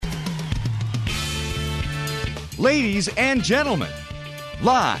Ladies and gentlemen,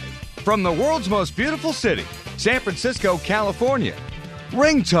 live from the world's most beautiful city, San Francisco, California,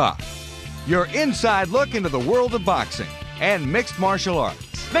 Ringtalk, your inside look into the world of boxing and mixed martial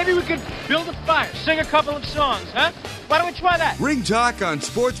arts. Maybe we could build a fire, sing a couple of songs, huh? Why don't we try that? Ringtalk on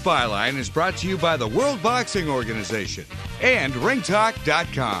Sports Byline is brought to you by the World Boxing Organization and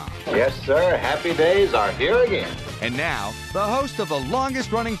ringtalk.com. Yes, sir. Happy days are here again. And now, the host of the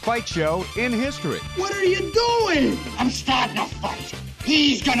longest-running fight show in history. What are you doing? I'm starting a fight.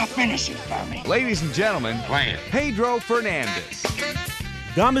 He's gonna finish it for me. Ladies and gentlemen, Pedro Fernandez.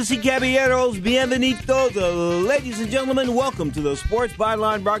 Damas y caballeros, bienvenidos. Ladies and gentlemen, welcome to the Sports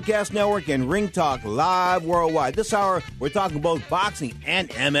Byline Broadcast Network and Ring Talk live worldwide. This hour, we're talking both boxing and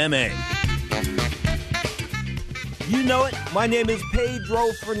MMA. You know it. My name is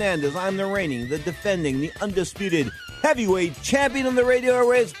Pedro Fernandez. I'm the reigning, the defending, the undisputed heavyweight champion of the radio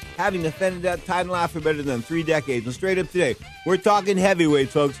airwaves, having defended that title now for better than 3 decades. And straight up today, we're talking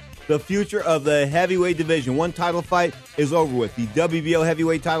heavyweights, folks. The future of the heavyweight division. One title fight is over with. The WBO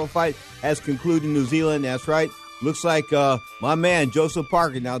heavyweight title fight has concluded in New Zealand. That's right. Looks like my man, Joseph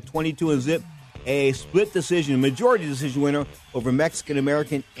Parker, now 22-0, a split decision, majority decision winner over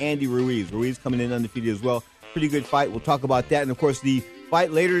Mexican-American Andy Ruiz. Ruiz coming in undefeated as well. Pretty good fight. We'll talk about that. And, of course, the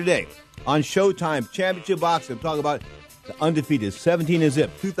fight later today on Showtime, Championship Boxing. Talk about the undefeated 17-0,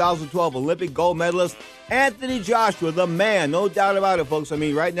 2012 Olympic gold medalist, Anthony Joshua, the man. No doubt about it, folks. I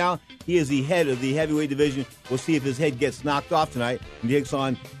mean, right now, he is the head of the heavyweight division. We'll see if his head gets knocked off tonight and he takes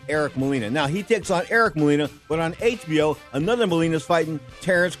on Eric Molina. Now, he takes on Eric Molina, but on HBO, another Molina's fighting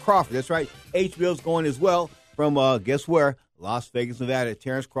Terrence Crawford. That's right. HBO's going as well from, guess where? Las Vegas, Nevada.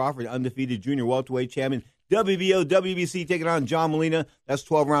 Terrence Crawford, undefeated junior welterweight champion. WBO, WBC taking on John Molina. That's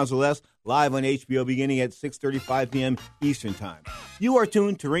 12 rounds or less. Live on HBO beginning at 6:35 p.m. Eastern Time. You are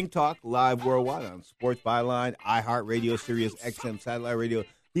tuned to Ring Talk live worldwide on Sports Byline, iHeartRadio, Sirius XM Satellite Radio,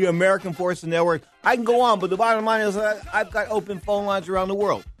 the American Forces Network. I can go on, but the bottom line is I've got open phone lines around the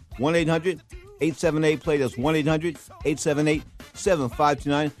world. 1-800-878-PLAY. That's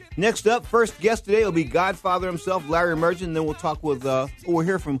 1-800-878-7529. Next up, first guest today will be Godfather himself, Larry Merchant. Then we'll talk with, we'll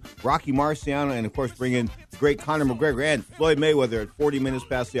hear from Rocky Marciano and, of course, bring in the great Conor McGregor and Floyd Mayweather at 40 minutes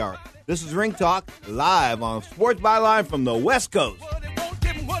past the hour. This is Ring Talk live on Sports Byline from the West Coast.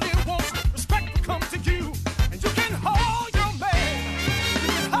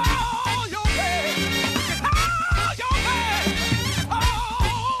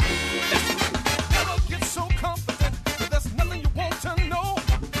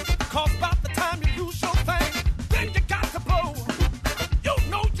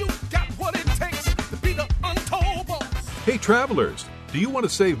 Hey travelers, do you want to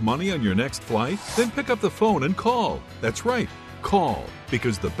save money on your next flight? Then pick up the phone and call. That's right, call,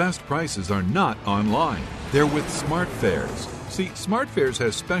 because the best prices are not online. They're with SmartFares. See, SmartFares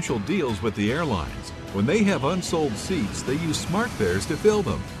has special deals with the airlines. When they have unsold seats, they use SmartFares to fill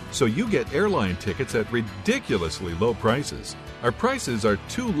them. So you get airline tickets at ridiculously low prices. Our prices are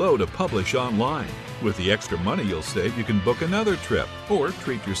too low to publish online. With the extra money you'll save, you can book another trip or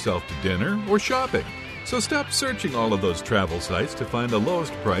treat yourself to dinner or shopping. So stop searching all of those travel sites to find the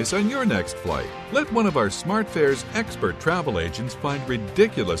lowest price on your next flight. Let one of our SmartFares expert travel agents find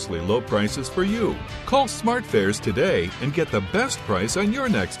ridiculously low prices for you. Call SmartFares today and get the best price on your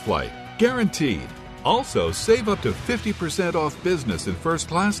next flight. Guaranteed. Also, save up to 50% off business and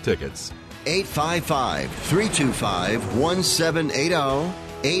first-class tickets. 855-325-1780.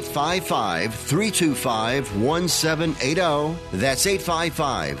 855-325-1780. That's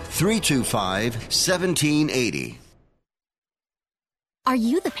 855-325-1780. Are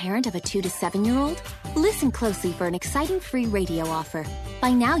you the parent of a 2 to 7-year-old? Listen closely for an exciting free radio offer. By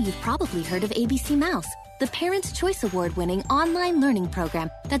now, you've probably heard of ABC Mouse, the Parents' Choice Award-winning online learning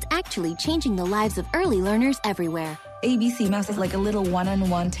program that's actually changing the lives of early learners everywhere. ABC Mouse is like a little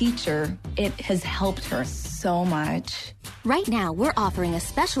one-on-one teacher. It has helped her so much. Right now, we're offering a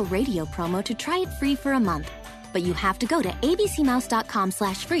special radio promo to try it free for a month. But you have to go to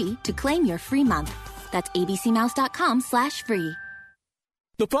abcmouse.com/free to claim your free month. That's abcmouse.com/free.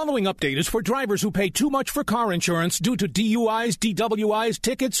 The following update is for drivers who pay too much for car insurance due to DUIs, DWIs,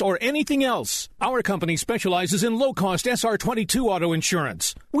 tickets, or anything else. Our company specializes in low-cost SR22 auto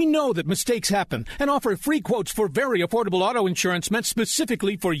insurance. We know that mistakes happen and offer free quotes for very affordable auto insurance meant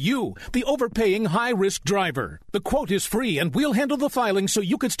specifically for you, the overpaying high-risk driver. The quote is free, and we'll handle the filing so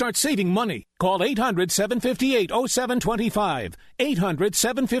you can start saving money. Call 800-758-0725.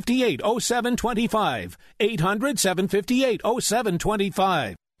 800-758-0725.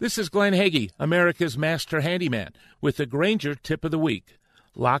 800-758-0725. This is Glenn Hagee, America's Master Handyman, with the Granger Tip of the Week.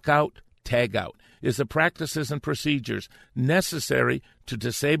 Lockout, tagout is the practices and procedures necessary to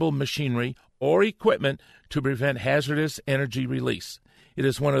disable machinery or equipment to prevent hazardous energy release. It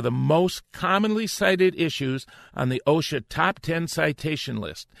is one of the most commonly cited issues on the OSHA Top 10 citation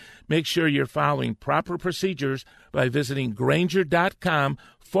list. Make sure you're following proper procedures by visiting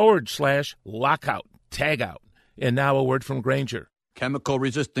Grainger.com/lockout, tagout. And now a word from Grainger.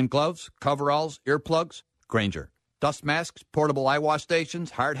 Chemical-resistant gloves, coveralls, earplugs, Grainger. Dust masks, portable eye wash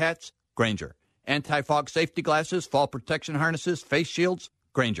stations, hard hats, Grainger. Anti-fog safety glasses, fall protection harnesses, face shields,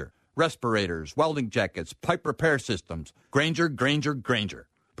 Grainger. Respirators, welding jackets, pipe repair systems, Grainger, Grainger, Grainger.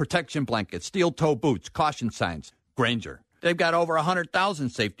 Protection blankets, steel-toe boots, caution signs, Grainger. They've got over 100,000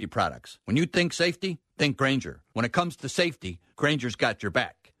 safety products. When you think safety, think Grainger. When it comes to safety, Grainger's got your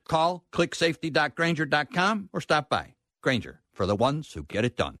back. Call, click safety.grainger.com, or stop by. Grainger, for the ones who get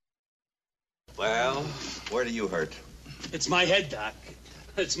it done. Well, where do you hurt? It's my head, Doc.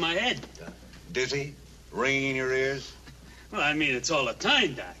 It's my head. Dizzy? Ringing in your ears? Well, I mean, it's all the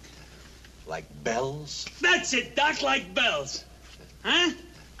time, Doc. Like bells? That's it, Doc, like bells. Huh?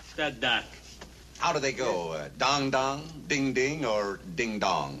 That Doc. How do they go? Dong dong, ding ding, or ding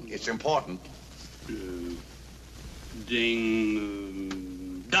dong? It's important.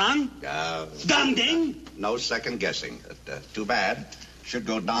 Ding dong? Dong ding? No second guessing. Too bad. Should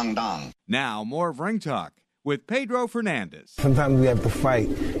go dong dong. Now, more of Ring Talk with Pedro Fernandez. Sometimes we have to fight.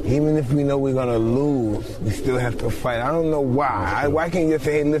 Even if we know we're going to lose, we still have to fight. I don't know why. Why can't you just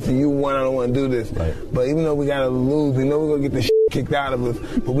say, hey, listen, you won, I don't want to do this. Right. But even though we got to lose, we know we're going to get the shit kicked out of us,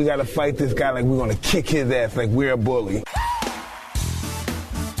 but we got to fight this guy like we're going to kick his ass like we're a bully.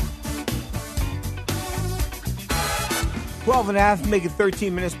 12 and a half, make it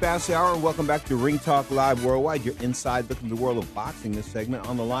 13 minutes past the hour. Welcome back to Ring Talk Live Worldwide. You're inside looking at the world of boxing this segment.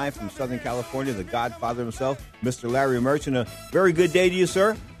 On the line from Southern California, the godfather himself, Mr. Larry Merchant. A very good day to you,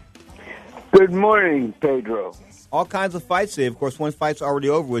 sir. Good morning, Pedro. All kinds of fights today. Of course, one fight's already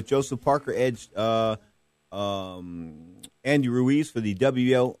over with. Joseph Parker edged Andy Ruiz for the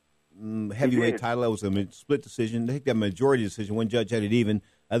WL heavyweight title. That was a split decision. I think that majority decision. One judge had it even.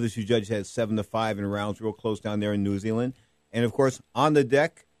 Other two judges had 7-5 in rounds, real close down there in New Zealand. And, of course, on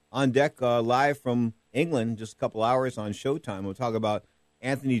deck, live from England, just a couple hours on Showtime, we'll talk about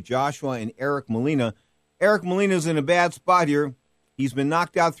Anthony Joshua and Eric Molina. Eric Molina's in a bad spot here. He's been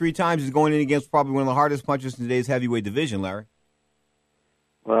knocked out 3 times. He's going in against probably one of the hardest punchers in today's heavyweight division, Larry.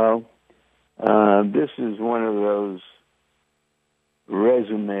 Well, this is one of those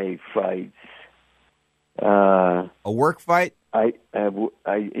resume fights. A work fight? I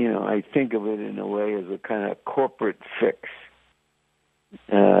think of it in a way as a kind of corporate fix.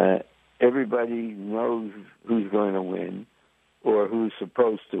 Everybody knows who's going to win, or who's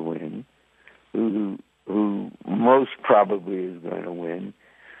supposed to win, who most probably is going to win.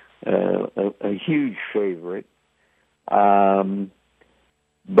 A huge favorite, but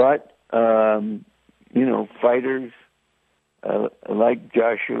fighters like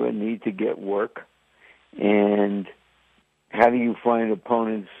Joshua need to get work, and how do you find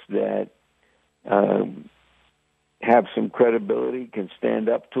opponents that have some credibility, can stand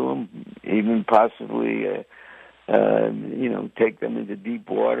up to them, even possibly, take them into deep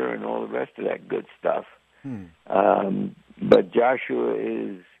water and all the rest of that good stuff. But Joshua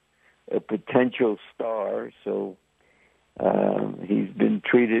is a potential star, so he's been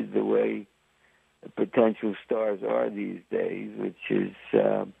treated the way potential stars are these days, which is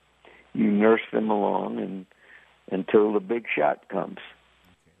you nurse them along until the big shot comes.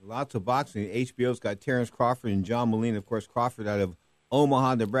 Lots of boxing. HBO's got Terrence Crawford and John Molina. Of course, Crawford out of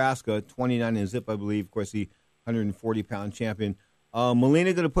Omaha, Nebraska, 29 in zip, I believe. Of course, the 140-pound champion.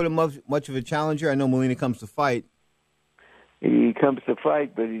 Molina going to put him much of a challenger? I know Molina comes to fight. He comes to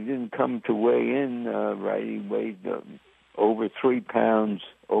fight, but he didn't come to weigh in right. He weighed over 3 pounds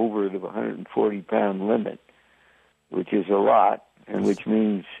over the 140-pound limit, which is a lot, and which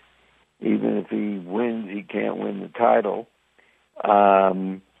means even if he wins, he can't win the title.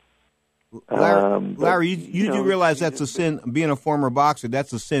 Larry, you do realize that's a sin. Being a former boxer,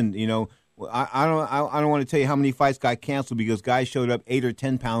 that's a sin. I don't want to tell you how many fights got canceled because guys showed up 8 or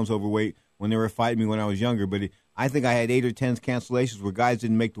 10 pounds overweight when they were fighting me when I was younger. But I think I had 8 or 10 cancellations where guys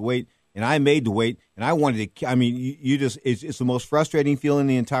didn't make the weight, and I made the weight, and I wanted to. I mean, it's the most frustrating feeling in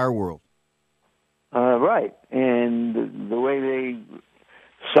the entire world. Right, and the way they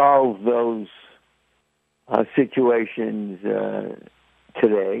solve those situations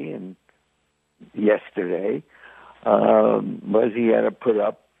today and yesterday was he had to put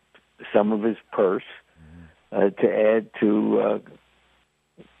up some of his purse to add to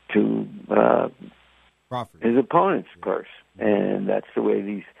his opponent's purse, and that's the way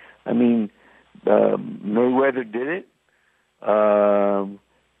these I mean, Mayweather did it.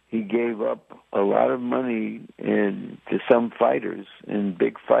 He gave up a lot of money to some fighters in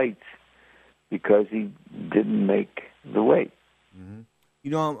big fights because he didn't make the weight. Mm-hmm.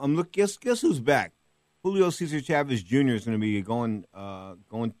 You know, I'm look. Guess who's back? Julio Cesar Chavez Jr. is going to be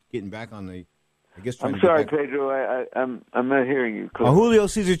getting back on the. I guess. I'm sorry, Pedro. I'm not hearing you. Julio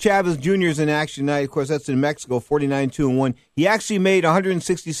Cesar Chavez Jr. is in action tonight. Of course, that's in Mexico. 49-2-1. He actually made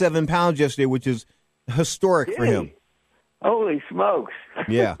 167 pounds yesterday, which is historic for him. Holy smokes!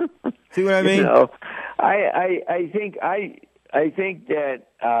 Yeah. See what I mean? You know, I think that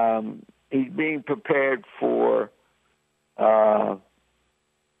he's being prepared for a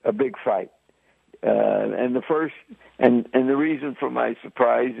big fight, and the reason for my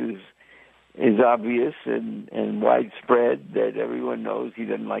surprise is obvious and widespread, that everyone knows he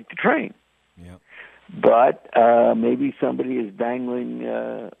doesn't like to train. Yeah. But maybe somebody is dangling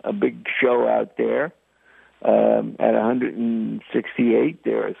a big show out there. At 168,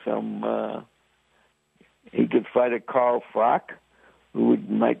 there are some. He could fight a Carl Froch, who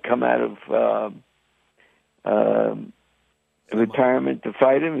might come out of retirement to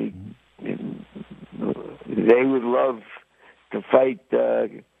fight him. They would love to fight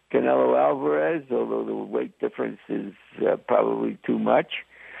Canelo Alvarez, although the weight difference is probably too much.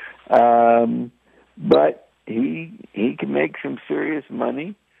 But he can make some serious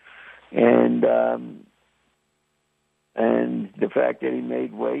money, and the fact that he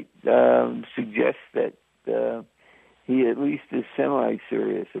made weight suggests that he at least is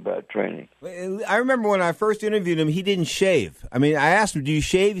semi-serious about training. I remember when I first interviewed him, he didn't shave. I mean, I asked him, do you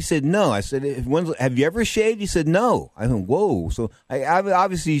shave? He said, no. I said, have you ever shaved? He said, no. I went, whoa. So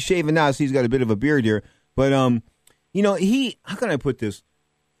obviously he's shaving now, so he's got a bit of a beard here. But, you know, how can I put this?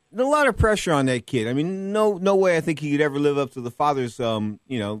 There's a lot of pressure on that kid. I mean, no way I think he could ever live up to the father's, legacy.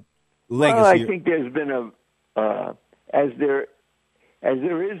 Well, I think there's been as there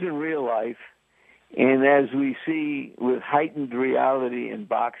is in real life, and as we see with heightened reality in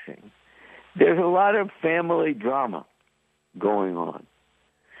boxing, there's a lot of family drama going on.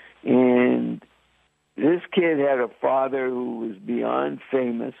 And this kid had a father who was beyond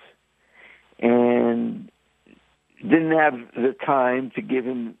famous and didn't have the time to give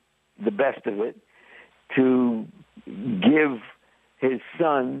him the best of it, to give his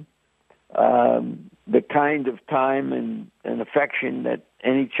son the kind of time and affection that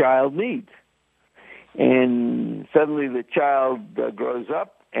any child needs. And suddenly the child grows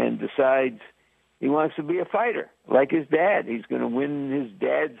up and decides he wants to be a fighter, like his dad. He's going to win his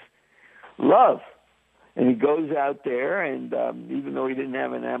dad's love. And he goes out there, and even though he didn't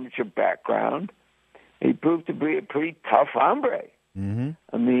have an amateur background, he proved to be a pretty tough hombre. Mm-hmm.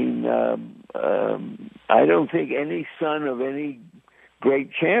 I mean, I don't think any son of any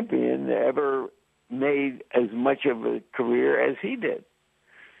great champion ever made as much of a career as he did.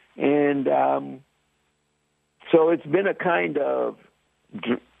 And so it's been a kind of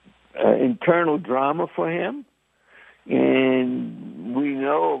internal drama for him. And we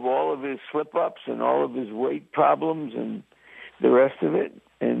know of all of his slip-ups and all of his weight problems and the rest of it.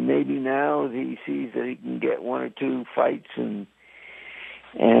 And maybe now he sees that he can get one or two fights and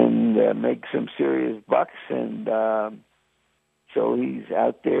make some serious bucks. And so he's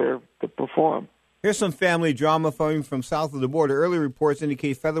out there to perform. Here's some family drama from south of the border. Early reports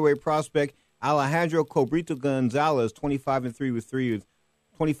indicate featherweight prospect Alejandro Cobrito Gonzalez, 25-3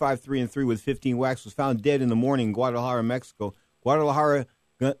 with 15 whacks, was found dead in the morning in Guadalajara, Mexico. Guadalajara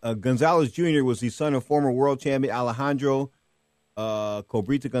Gonzalez Jr. was the son of former world champion Alejandro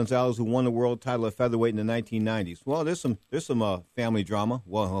Cobrito Gonzalez, who won the world title at featherweight in the 1990s. Well, there's some family drama.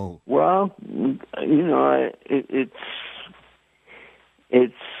 Whoa. Well, you know,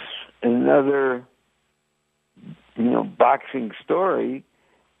 it's another boxing story,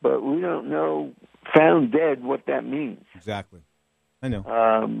 but we don't know found dead what that means. Exactly. I know.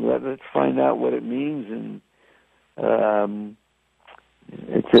 Let's find out what it means, and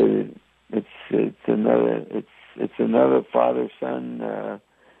it's another father-son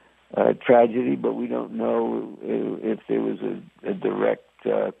tragedy, but we don't know if there was a direct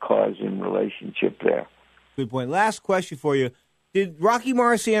cause and relationship there. Good point. Last question for you. Did Rocky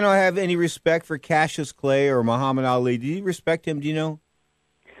Marciano have any respect for Cassius Clay or Muhammad Ali? Did he respect him? Do you know?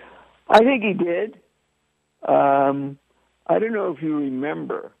 I think he did. I don't know if you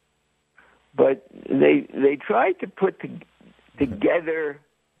remember, but they tried to put together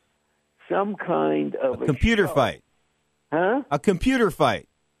some kind of a computer fight. Huh? A computer fight.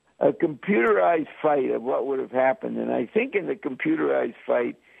 A computerized fight of what would have happened. And I think in the computerized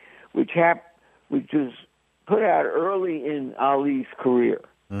fight, which was put out early in Ali's career.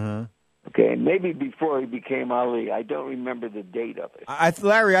 Okay, maybe before he became Ali. I don't remember the date of it.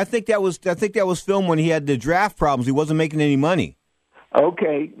 Larry, I think that was filmed when he had the draft problems. He wasn't making any money.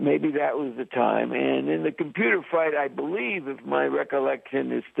 Okay, maybe that was the time. And in the computer fight, I believe, if my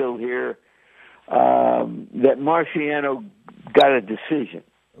recollection is still here, that Marciano got a decision.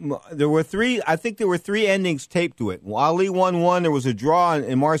 There were three endings taped to it. Ali won one, there was a draw,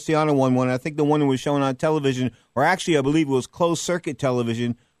 and Marciano won one. I think the one that was shown on television, or actually I believe it was closed-circuit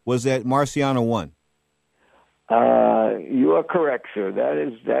television, was that Marciano won. You are correct, sir.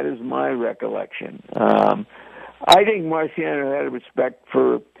 That is my recollection. I think Marciano had a respect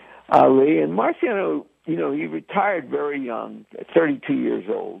for Ali, and Marciano, he retired very young, 32 years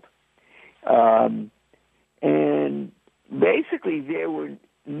old. And basically there were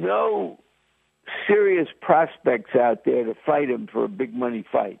no serious prospects out there to fight him for a big money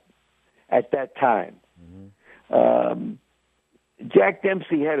fight at that time. Jack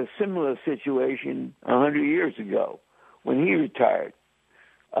Dempsey had a similar situation 100 years ago when he retired.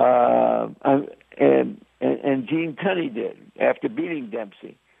 And Gene Tunney did after beating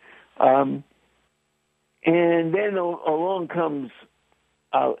Dempsey. And then along comes,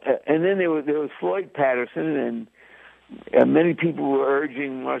 and then there was Floyd Patterson, and many people were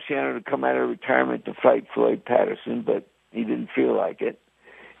urging Marciano to come out of retirement to fight Floyd Patterson, but he didn't feel like it.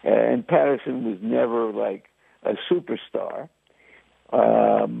 And Patterson was never like a superstar.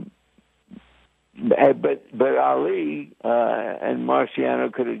 But Ali and Marciano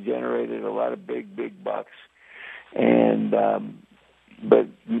could have generated a lot of big bucks, and but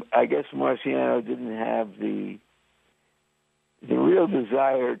I guess Marciano didn't have the real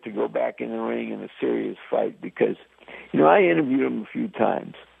desire to go back in the ring in a serious fight because I interviewed him a few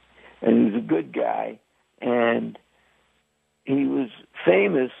times, and he was a good guy, and he was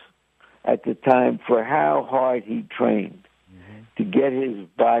famous at the time for how hard he trained to get his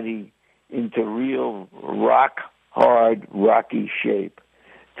body into real rock-hard, rocky shape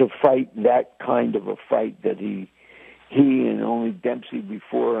to fight that kind of a fight that he and only Dempsey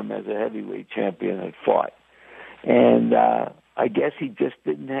before him as a heavyweight champion had fought. And I guess he just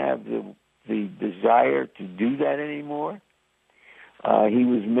didn't have the desire to do that anymore. He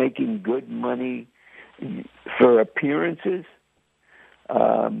was making good money for appearances.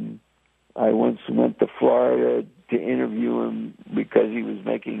 I once went to Florida to interview him because he was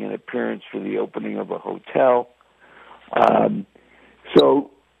making an appearance for the opening of a hotel.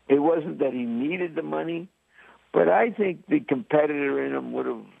 So it wasn't that he needed the money, but I think the competitor in him would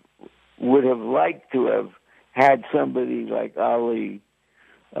have liked to have had somebody like Ali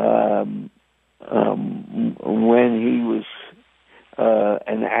when he was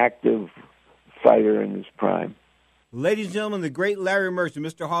an active fighter in his prime. Ladies and gentlemen, the great Larry Mercer,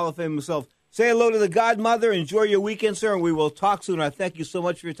 Mr. Hall of Fame himself. Say hello to the Godmother. Enjoy your weekend, sir, and we will talk soon. I thank you so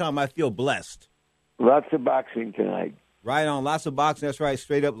much for your time. I feel blessed. Lots of boxing tonight. Right on. Lots of boxing. That's right.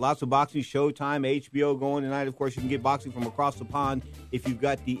 Straight up. Lots of boxing. Showtime, HBO going tonight. Of course, you can get boxing from across the pond if you've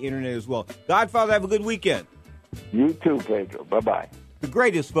got the internet as well. Godfather, have a good weekend. You too, Pedro. Bye-bye. The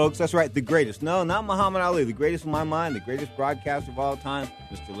greatest, folks. That's right. The greatest. No, not Muhammad Ali. The greatest in my mind. The greatest broadcaster of all time,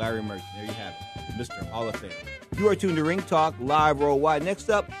 Mr. Larry Mercer. There you have it. Mr. Hall of Fame. You are tuned to Ring Talk live worldwide. Next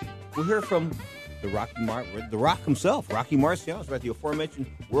up, we'll hear from the Rock himself, Rocky Marciano, right? The aforementioned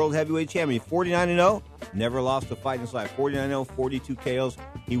world heavyweight champion, 49-0, never lost a fight in his life. 49-0, 42 KOs.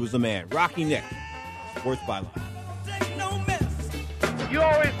 He was the man. Rocky Nick, Sports Byline. You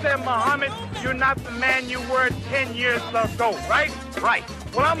always said, Muhammad, you're not the man you were 10 years ago, right? Right.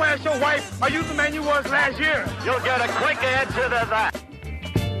 Well, I'm going to ask your wife, are you the man you was last year? You'll get a quick answer to that.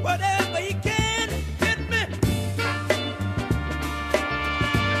 Whatever you can, hit me.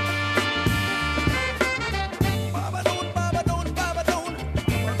 Baba don't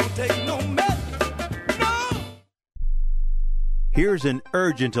take no mess. No. Here's an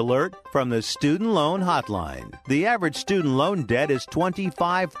urgent alert from the Student Loan Hotline. The average student loan debt is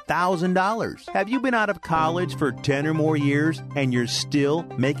 $25,000. Have you been out of college for 10 or more years and you're still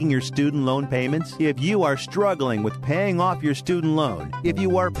making your student loan payments? If you are struggling with paying off your student loan, if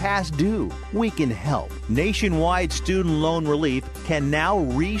you are past due, we can help. Nationwide Student Loan Relief can now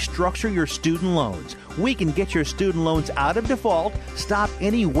restructure your student loans. We can get your student loans out of default, stop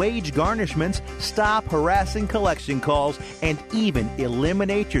any wage garnishments, stop harassing collection calls, and even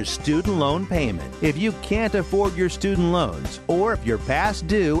eliminate your student loan payment. If you can't afford your student loans, or if you're past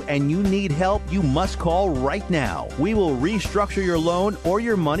due and you need help, you must call right now. We will restructure your loan or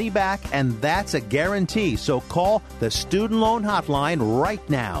your money back, and that's a guarantee. So call the Student Loan Hotline right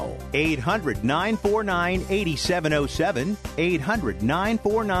now. 800-949-8707,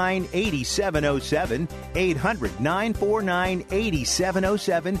 800-949-8707,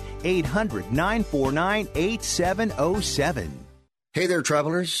 800-949-8707, 800-949-8707, 800-949-8707. Hey there,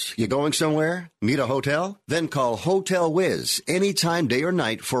 travelers. You going somewhere? Need a hotel? Then call Hotel Whiz anytime, day or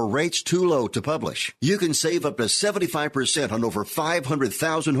night, for rates too low to publish. You can save up to 75% on over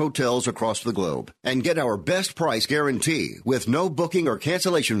 500,000 hotels across the globe and get our best price guarantee with no booking or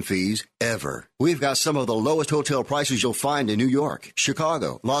cancellation fees ever. We've got some of the lowest hotel prices you'll find in New York,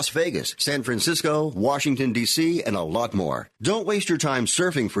 Chicago, Las Vegas, San Francisco, Washington, D.C., and a lot more. Don't waste your time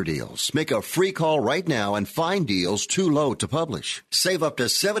surfing for deals. Make a free call right now and find deals too low to publish. Save up to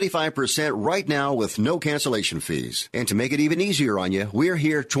 75% right now with no cancellation fees. And to make it even easier on you, we're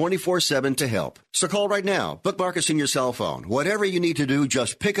here 24/7 to help. So call right now. Bookmark us in your cell phone. Whatever you need to do,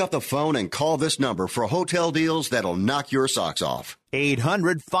 just pick up the phone and call this number for hotel deals that'll knock your socks off.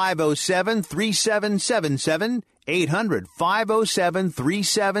 800-507-3777,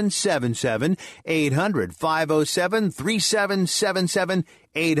 800-507-3777, 800-507-3777,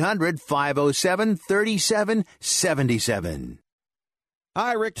 800-507-3777.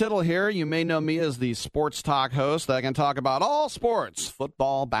 Hi, Rick Tittle here. You may know me as the sports talk host that can talk about all sports: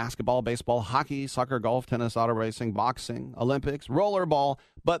 football, basketball, baseball, hockey, soccer, golf, tennis, auto racing, boxing, Olympics, rollerball.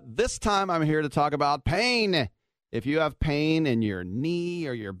 But this time I'm here to talk about pain. If you have pain in your knee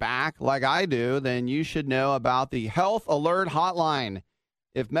or your back like I do, then you should know about the Health Alert Hotline.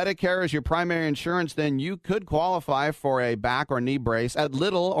 If Medicare is your primary insurance, then you could qualify for a back or knee brace at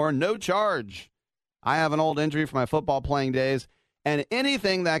little or no charge. I have an old injury from my football playing days, and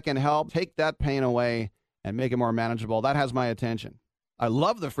anything that can help take that pain away and make it more manageable, that has my attention. I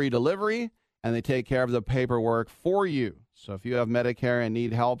love the free delivery, and they take care of the paperwork for you. So if you have Medicare and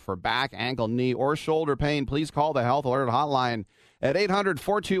need help for back, ankle, knee, or shoulder pain, please call the Health Alert Hotline at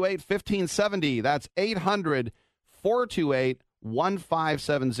 800-428-1570. That's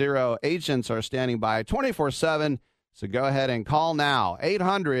 800-428-1570. Agents are standing by 24/7, so go ahead and call now.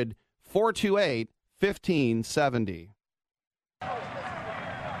 800-428-1570.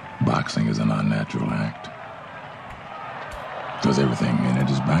 Boxing is an unnatural act because everything in it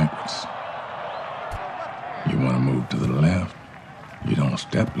is backwards. You want to move to the left, you don't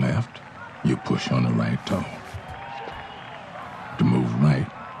step left, you push on the right toe. To move right,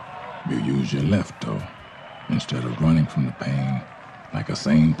 you use your left toe. Instead of running from the pain like a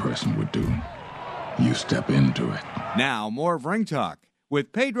sane person would do, you step into it. Now, more of Ring Talk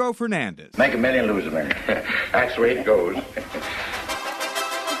with Pedro Fernandez. Make a million, lose a million. That's the way it goes.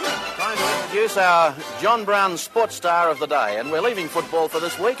 Trying to introduce our John Brown sports star of the day, and we're leaving football for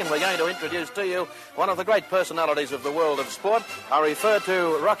this week, and we're going to introduce to you one of the great personalities of the world of sport. I refer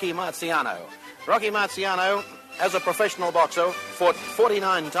to Rocky Marciano. Rocky Marciano, as a professional boxer, fought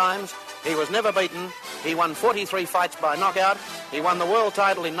 49 times. He was never beaten. He won 43 fights by knockout. He won the world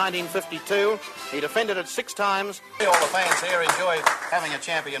title in 1952. He defended it 6 times. All the fans here enjoy having a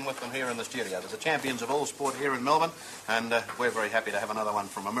champion with them here in the studio. There's the champions of all sport here in Melbourne, and we're very happy to have another one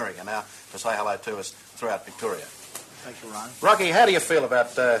from America now to say hello to us throughout Victoria. Thank you, Ron. Rocky, how do you feel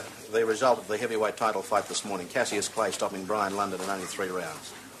about the result of the heavyweight title fight this morning? Cassius Clay stopping Brian London in only 3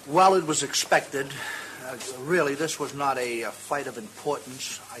 rounds. Well, it was expected. Really, this was not a fight of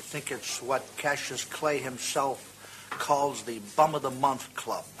importance. I think it's what Cassius Clay himself calls the Bum of the Month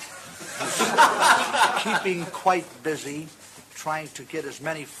Club. He's keeping quite busy, trying to get as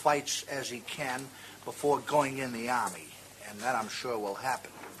many fights as he can before going in the Army, and that I'm sure will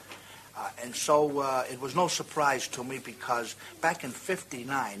happen. And so it was no surprise to me because back in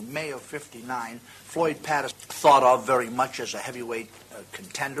 '59, May of '59, Floyd Patterson thought of very much as a heavyweight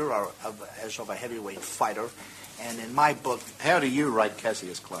contender or as of a heavyweight fighter. And in my book... How do you rate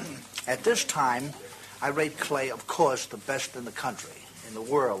Cassius Clay? At this time, I rate Clay, of course, the best in the country, in the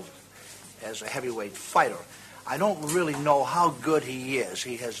world, as a heavyweight fighter. I don't really know how good he is.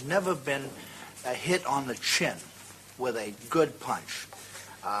 He has never been hit on the chin with a good punch.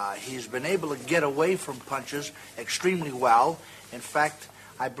 He's been able to get away from punches extremely well. In fact,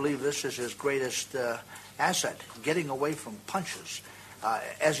 I believe this is his greatest asset, getting away from punches,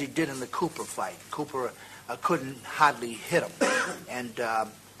 as he did in the Cooper fight. Cooper couldn't hardly hit him. And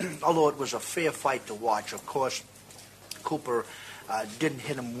although it was a fair fight to watch, of course, Cooper didn't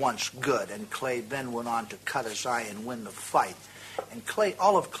hit him once good, and Clay then went on to cut his eye and win the fight. And Clay,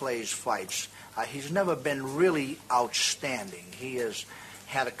 all of Clay's fights, he's never been really outstanding. He has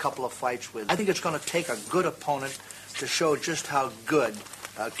had a couple of fights with... I think it's going to take a good opponent to show just how good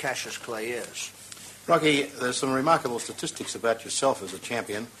Cassius Clay is. Rocky, there's some remarkable statistics about yourself as a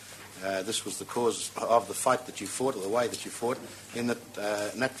champion. This was the cause of the fight that you fought, or the way that you fought, in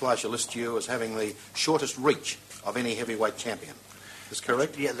that Nat Fleischer lists you as having the shortest reach of any heavyweight champion. Is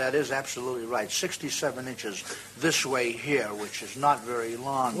correct? Yeah, that is absolutely right. 67 inches this way here, which is not very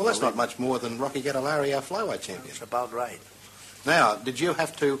long. Well, that's not much more than Rocky Gadolari, our flyweight champion. That's about right. Now, did you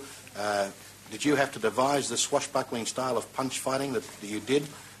have to devise the swashbuckling style of punch fighting that you did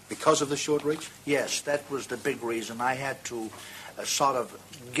because of the short reach? Yes, that was the big reason. I had to sort of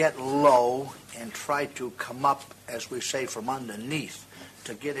get low and try to come up, as we say, from underneath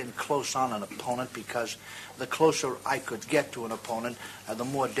to get in close on an opponent, because the closer I could get to an opponent, the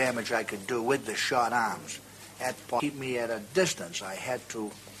more damage I could do with the short arms. Keep me at a distance. I had to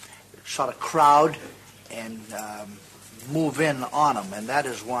sort of crowd and move in on them, and that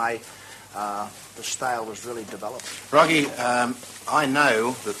is why the style was really developed. Rocky, I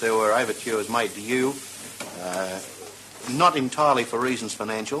know that there were overtures made to you, not entirely for reasons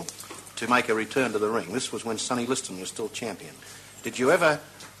financial, to make a return to the ring. This was when Sonny Liston was still champion. Did you ever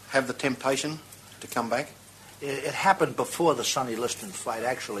have the temptation to come back? It happened before the Sonny Liston fight,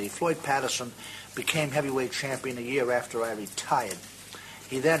 actually. Floyd Patterson became heavyweight champion a year after I retired.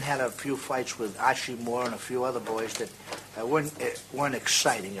 He then had a few fights with Archie Moore and a few other boys that weren't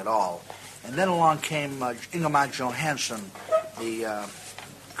exciting at all. And then along came Ingemar Johansson, the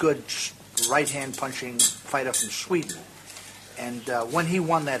good right-hand punching fighter from Sweden. And when he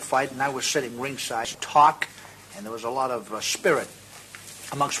won that fight, and I was sitting ringside, talk, and there was a lot of spirit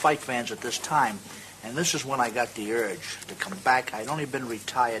amongst fight fans at this time. And this is when I got the urge to come back. I'd only been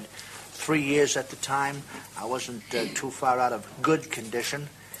retired 3 years at the time. I wasn't too far out of good condition,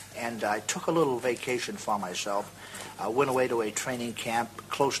 and I took a little vacation for myself. I went away to a training camp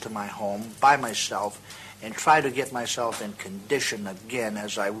close to my home by myself and tried to get myself in condition again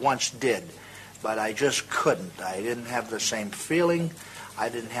as I once did. But I just couldn't. I didn't have the same feeling. I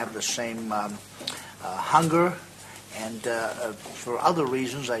didn't have the same hunger. And for other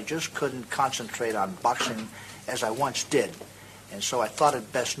reasons, I just couldn't concentrate on boxing as I once did. And so I thought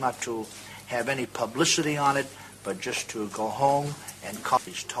it best not to have any publicity on it, but just to go home and call.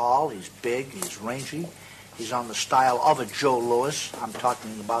 He's tall, he's big, he's rangy. He's on the style of a Joe Louis. I'm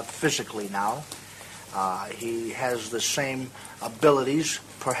talking about physically now. He has the same abilities,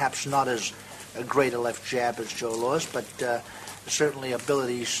 perhaps not as great a left jab as Joe Louis, but certainly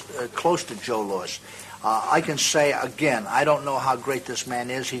abilities close to Joe Louis. I can say, again, I don't know how great this man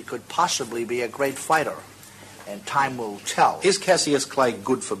is. He could possibly be a great fighter, and time will tell. Is Cassius Clay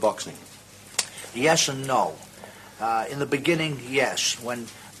good for boxing? Yes and no. In the beginning, yes.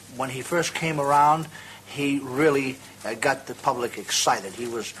 When he first came around, he really got the public excited. He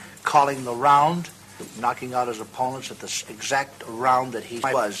was calling the round, knocking out his opponents at the exact round that he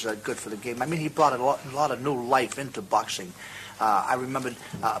was good for the game. I mean, he brought a lot of new life into boxing. I remember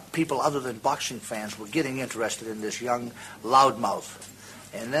people other than boxing fans were getting interested in this young loudmouth.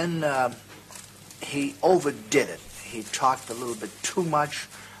 And then he overdid it. He talked a little bit too much,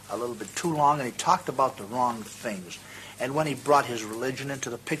 a little bit too long, and he talked about the wrong things. And when he brought his religion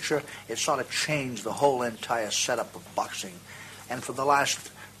into the picture, it sort of changed the whole entire setup of boxing. And for the last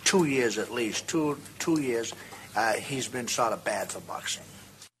 2 years at least, two years, he's been sort of bad for boxing.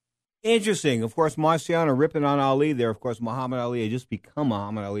 Interesting. Of course, Marciano ripping on Ali there. Of course, Muhammad Ali had just become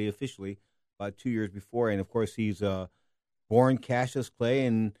Muhammad Ali officially about 2 years before. And, of course, he's born Cassius Clay.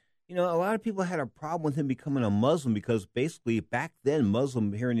 And, you know, a lot of people had a problem with him becoming a Muslim because basically back then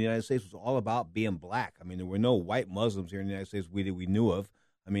Muslim here in the United States was all about being black. I mean, there were no white Muslims here in the United States we knew of.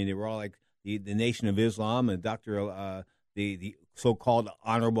 I mean, they were all like the Nation of Islam and the so-called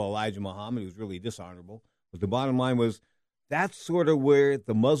Honorable Elijah Muhammad, who was really dishonorable. But the bottom line was, that's sort of where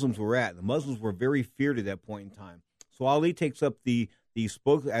the Muslims were at. The Muslims were very feared at that point in time. So Ali takes up the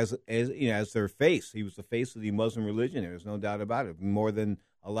spoke as their face. He was the face of the Muslim religion. There's no doubt about it. More than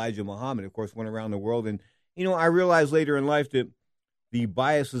Elijah Muhammad, of course, went around the world. And you know, I realized later in life that the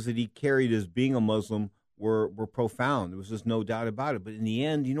biases that he carried as being a Muslim were profound. There was just no doubt about it. But in the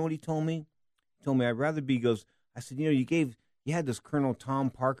end, you know what he told me? He told me I'd rather be. He goes, I said, you know, you had this Colonel Tom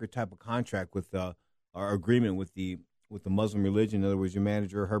Parker type of contract with our agreement with the Muslim religion. In other words, your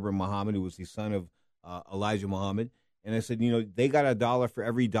manager, Herbert Muhammad, who was the son of Elijah Muhammad. And I said, you know, they got $1 for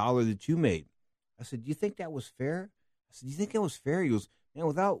every dollar that you made. I said, do you think that was fair? I said, do you think that was fair? He goes, man,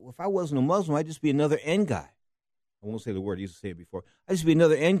 if I wasn't a Muslim, I'd just be another end guy. I won't say the word. He used to say it before. I'd just be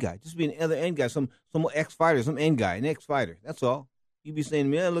another end guy. Just be another end guy, some ex-fighter, some end guy, an ex-fighter. That's all. You'd be saying to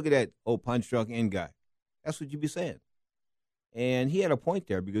me, hey, look at that old punch-drunk end guy. That's what you'd be saying. And he had a point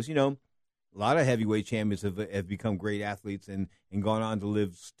there because, you know, a lot of heavyweight champions have become great athletes and gone on to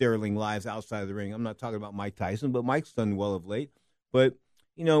live sterling lives outside of the ring. I'm not talking about Mike Tyson, but Mike's done well of late. But,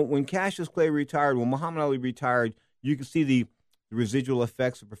 you know, when Cassius Clay retired, when Muhammad Ali retired, you could see the the residual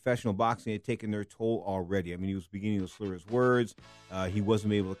effects of professional boxing had taken their toll already. I mean, he was beginning to slur his words. He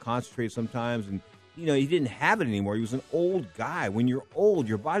wasn't able to concentrate sometimes, and he didn't have it anymore. He was an old guy. When you're old,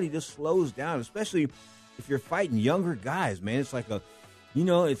 your body just slows down, especially if you're fighting younger guys, man. It's like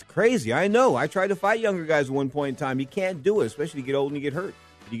it's crazy. I know. I tried to fight younger guys at one point in time. You can't do it, especially if you get old and you get hurt.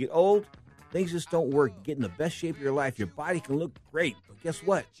 If you get old, things just don't work. You get in the best shape of your life. Your body can look great, but guess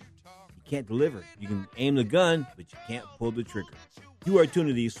what? You can't deliver. You can aim the gun, but you can't pull the trigger. You are tuned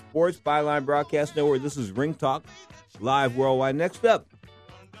to the Sports Byline Broadcast Network. This is Ring Talk, live worldwide. Next up,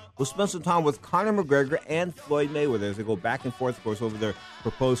 we'll spend some time with Conor McGregor and Floyd Mayweather as they go back and forth, of course, over their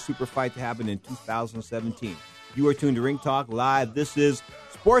proposed super fight to happen in 2017. You are tuned to Ring Talk Live. This is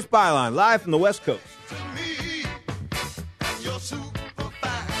Sports Byline, live from the West Coast.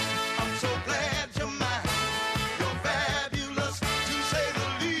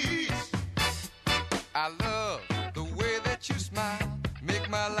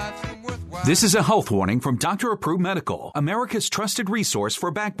 This is a health warning from Dr. Approved Medical, America's trusted resource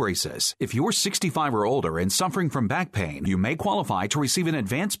for back braces. If you're 65 or older and suffering from back pain, you may qualify to receive an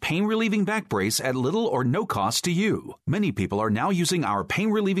advanced pain-relieving back brace at little or no cost to you. Many people are now using our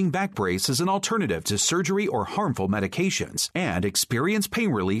pain-relieving back brace as an alternative to surgery or harmful medications and experience pain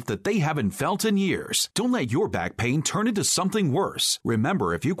relief that they haven't felt in years. Don't let your back pain turn into something worse.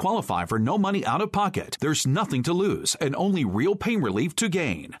 Remember, if you qualify for no money out of pocket, there's nothing to lose and only real pain relief to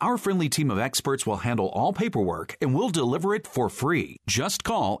gain. Our friendly team of experts will handle all paperwork and will deliver it for free. Just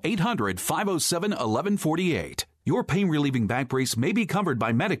call 800-507-1148. Your pain-relieving back brace may be covered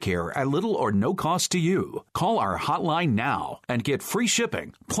by Medicare at little or no cost to you. Call our hotline now and get free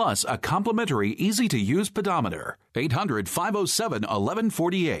shipping, plus a complimentary, easy-to-use pedometer.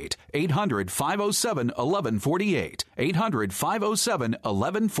 800-507-1148. 800-507-1148.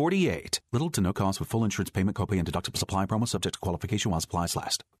 800-507-1148. Little to no cost with full insurance payment, copay, and deductible supply promo subject to qualification while supplies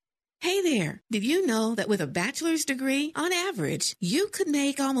last. Hey there, did you know that with a bachelor's degree, on average, you could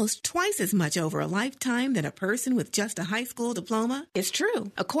make almost twice as much over a lifetime than a person with just a high school diploma? It's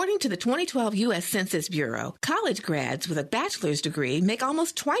true. According to the 2012 U.S. Census Bureau, college grads with a bachelor's degree make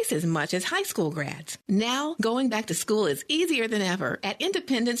almost twice as much as high school grads. Now, going back to school is easier than ever at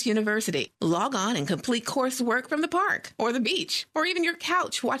Independence University. Log on and complete coursework from the park, or the beach, or even your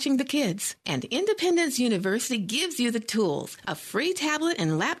couch watching the kids. And Independence University gives you the tools, a free tablet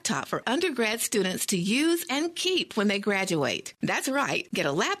and laptop for undergrad students to use and keep when they graduate. That's right. Get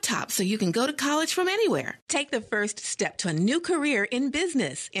a laptop so you can go to college from anywhere. Take the first step to a new career in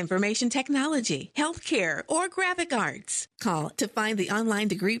business, information technology, healthcare, or graphic arts. Call to find the online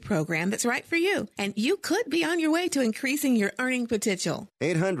degree program that's right for you, and you could be on your way to increasing your earning potential.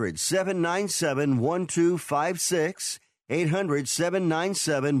 800-797-1256.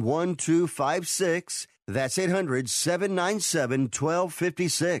 800-797-1256. That's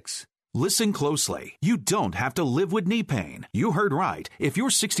 800-797-1256. Listen closely. You don't have to live with knee pain. You heard right. If you're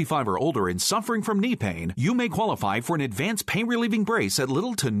 65 or older and suffering from knee pain, you may qualify for an advanced pain-relieving brace at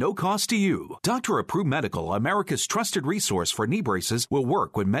little to no cost to you. Dr. Approved Medical, America's trusted resource for knee braces, will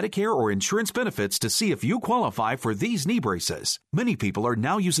work with Medicare or insurance benefits to see if you qualify for these knee braces. Many people are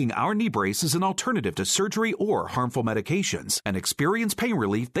now using our knee brace as an alternative to surgery or harmful medications and experience pain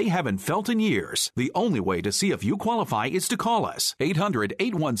relief they haven't felt in years. The only way to see if you qualify is to call us.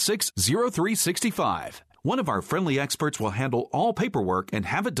 800-816-0365. One of our friendly experts will handle all paperwork and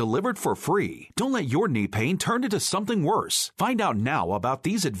have it delivered for free. Don't let your knee pain turn into something worse. Find out now about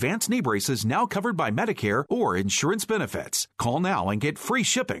these advanced knee braces now covered by Medicare or insurance benefits. Call now and get free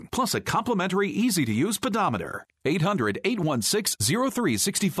shipping, plus a complimentary, easy-to-use pedometer.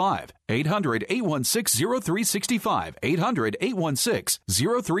 800-816-0365. 800-816-0365.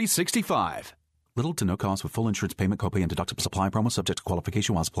 800-816-0365. Little to no cost with full insurance payment, copay, and deductible supply promo subject to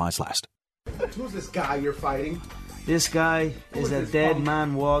qualification while supplies last. Who's this guy you're fighting? This guy is a dead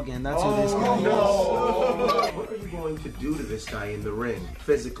man walking. That's who this guy is. What are you going to do to this guy in the ring,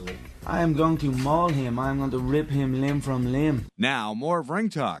 physically? I am going to maul him. I am going to rip him limb from limb. Now, more of Ring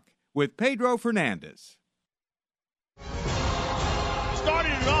Talk with Pedro Fernandez.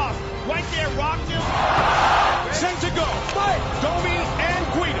 Started it off. Right there, rocked him. Sent to go. Fight. Domi and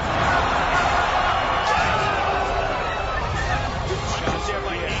Guida.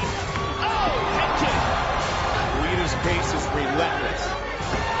 Pace is relentless.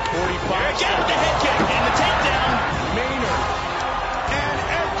 45. Again with the head kick and the takedown. Maynard and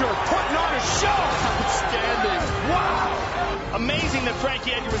Edgar putting on a show. Outstanding. Wow. Amazing that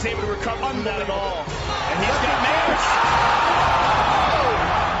Frankie Edgar was able to recover from that at all. And he's got Maynard.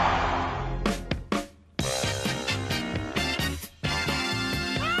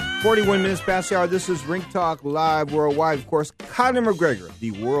 41 minutes past the hour. This is Ringtalk live worldwide. Of course, Conor McGregor, the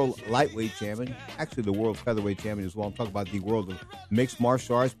world lightweight champion, actually the world featherweight champion as well. I'm talking about the world of mixed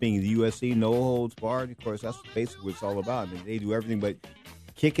martial arts, being the UFC, no holds barred. Of course, that's basically what it's all about. I mean, they do everything but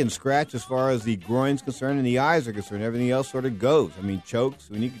kick and scratch as far as the groin's concerned and the eyes are concerned. Everything else sort of goes. I mean,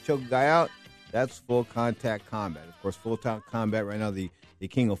 chokes. When you can choke a guy out, that's full contact combat. Of course, full combat right now, the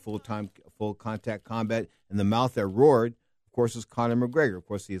king of full contact combat, and the mouth that roared, of course, is Conor McGregor. Of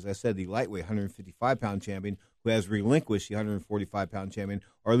course, as I said, the lightweight 155-pound champion who has relinquished the 145-pound champion,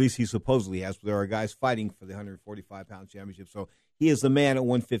 or at least he supposedly has. There are guys fighting for the 145-pound championship. So he is the man at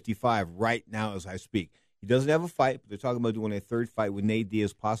 155 right now as I speak. He doesn't have a fight, but they're talking about doing a third fight with Nate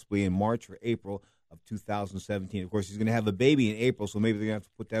Diaz possibly in March or April of 2017. Of course, he's going to have a baby in April, so maybe they're going to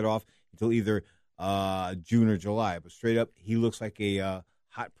have to put that off until either June or July. But straight up, he looks like a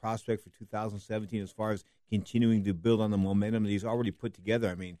hot prospect for 2017 as far as continuing to build on the momentum that he's already put together.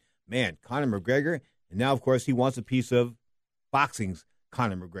 I mean, man, Conor McGregor, and now, of course, he wants a piece of boxing's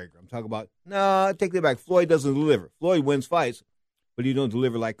Conor McGregor. I'm talking about, no, take that back. Floyd doesn't deliver. Floyd wins fights, but he don't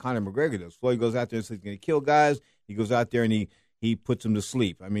deliver like Conor McGregor does. Floyd goes out there and says he's going to kill guys. He goes out there and he puts them to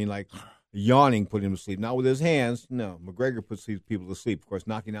sleep. I mean, like yawning put him to sleep. Not with his hands. No, McGregor puts these people to sleep, of course,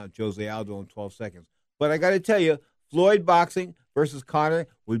 knocking out Jose Aldo in 12 seconds. But I got to tell you, Floyd boxing versus Conor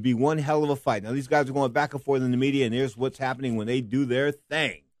would be one hell of a fight. Now, these guys are going back and forth in the media, and here's what's happening when they do their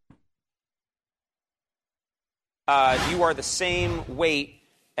thing. You are the same weight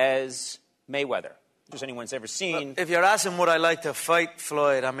as Mayweather, as anyone's ever seen. If you're asking would I like to fight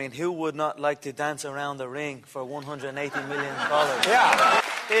Floyd, I mean, who would not like to dance around the ring for $180 million? Yeah.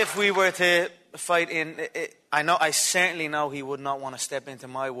 If we were to fight I certainly know he would not want to step into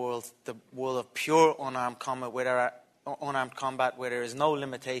my world, the world of pure unarmed combat, where there is no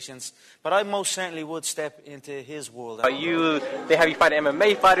limitations. But I most certainly would step into his world. They have you fight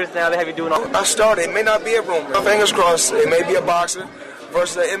MMA fighters now. They have you doing all. I started. It may not be a rumor. Fingers crossed. It may be a boxer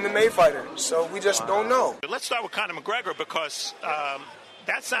versus an MMA fighter. So we just don't know. Let's start with Conor McGregor because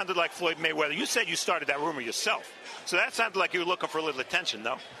that sounded like Floyd Mayweather. You said you started that rumor yourself. So that sounded like you were looking for a little attention,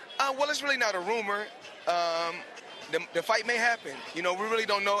 no? Well, it's really not a rumor. The fight may happen. You know, we really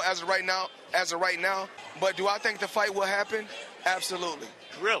don't know as of right now. But do I think the fight will happen? Absolutely.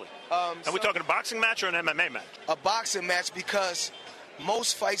 Really? Are we talking a boxing match or an MMA match? A boxing match, because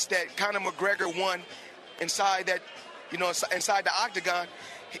most fights that Conor McGregor won inside the octagon,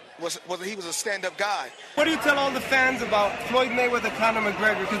 he was a stand-up guy. What do you tell all the fans about Floyd Mayweather, Conor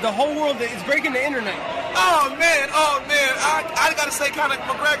McGregor? Because the whole world is breaking the internet. Oh man! I gotta say, Conor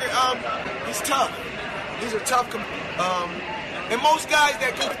McGregor, he's tough. He's a tough. And most guys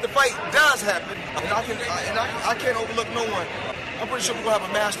that go the fight does happen. And I can't overlook no one. I'm pretty sure we're gonna have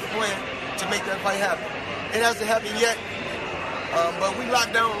a master plan to make that fight happen. It hasn't happened yet, but we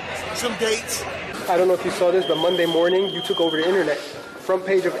locked down some dates. I don't know if you saw this, but Monday morning you took over the internet. Front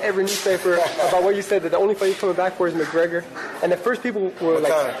page of every newspaper about what you said, that the only fight you're coming back for is McGregor. And at first people were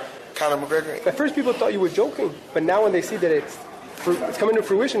Conor McGregor. At first people thought you were joking, but now when they see that it's coming to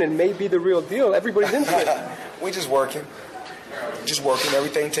fruition and may be the real deal, everybody's into it. We just working.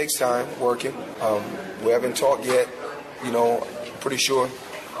 Everything takes time, working. We haven't talked yet. You know, pretty sure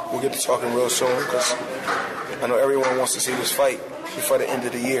we'll get to talking real soon, because I know everyone wants to see this fight before the end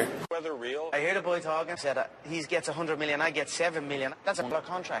of the year. Whether real? I heard a boy talking, said he gets 100 million, I get 7 million. That's a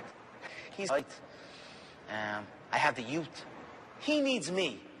contract. He's right. I have the youth. He needs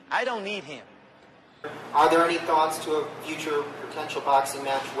me. I don't need him. Are there any thoughts to a future potential boxing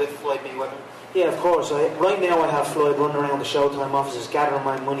match with Floyd Mayweather? Yeah, of course. Right now I have Floyd running around the Showtime offices gathering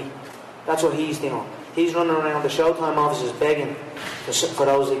my money. That's what he's doing. He's running around the Showtime offices begging for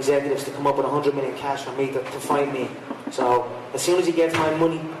those executives to come up with 100 million cash for me to fight me. So as soon as he gets my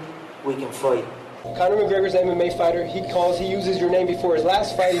money, we can fight. Conor McGregor's an MMA fighter. He uses your name before his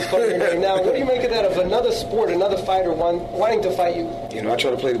last fight. He's calling your name now. What do you make of that, of another sport, another fighter wanting to fight you? You know, I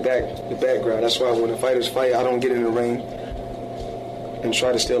try to play the background. That's why when the fighters fight, I don't get in the ring and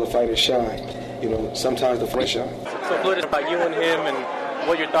try to steal the fighter's shine. You know, sometimes the fight shine. So Floyd, it's about you and him, and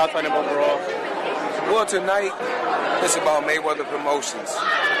what your thoughts on him overall? Well, tonight it's about Mayweather Promotions.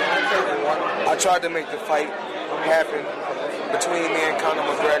 I tried to make the fight happen between me and Conor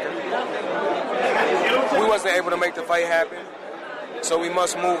McGregor. We wasn't able to make the fight happen, so we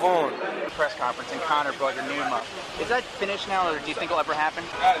must move on. Press conference and Conor brought your name up. Is that finished now, or do you think it'll ever happen?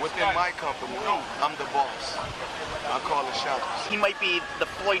 Within my company, I'm the boss. I call the shots. He might be the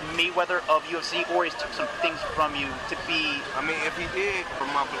Floyd Mayweather of UFC, or he's took some things from you to be. I mean, if he did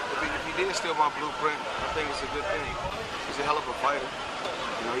steal my blueprint, I think it's a good thing. He's a hell of a fighter.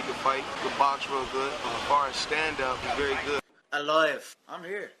 You know, he can fight, he can box real good. As far as stand-up, he's very good. Alive. I'm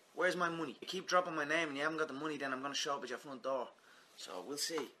here. Where's my money? You keep dropping my name and you haven't got the money, then I'm going to show up at your front door. So we'll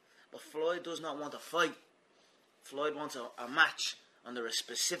see. But Floyd does not want a fight. Floyd wants a match under a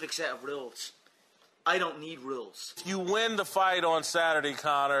specific set of rules. I don't need rules. If you win the fight on Saturday,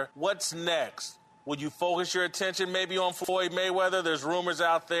 Conor, what's next? Would you focus your attention maybe on Floyd Mayweather? There's rumors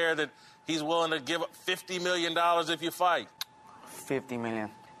out there that he's willing to give up $50 million if you fight. $50 million.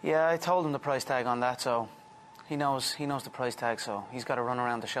 Yeah, I told him the price tag on that, so he knows the price tag, so he's got to run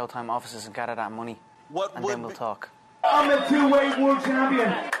around the Showtime offices and gather that money. Then we'll talk. I'm a two-weight world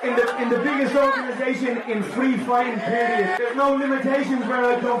champion in the biggest organization in free fighting, period. There's no limitations where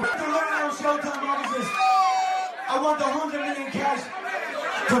I come from. To run around Showtime offices, I want the $100 million cash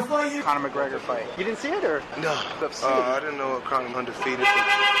to fight you. Conor McGregor fight. You didn't see it, or? No. I didn't know Conor was undefeated. But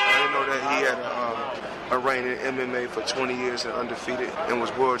I didn't know that he had a reign in MMA for 20 years and undefeated and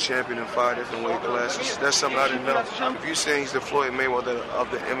was world champion in 5 different weight classes. That's something I didn't know. If you're saying he's the Floyd Mayweather of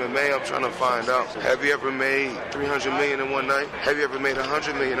the MMA, I'm trying to find out. Have you ever made $300 million in one night? Have you ever made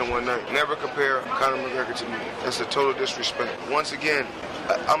 $100 million in one night? Never compare Conor McGregor to me. That's a total disrespect. Once again,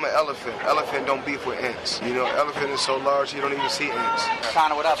 I'm an elephant. Elephant don't beef with ants. You know, elephant is so large you don't even see ants.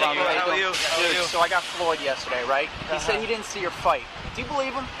 Conor, what up? How are you? Dude, so I got Floyd yesterday, right? He said he didn't see your fight. Do you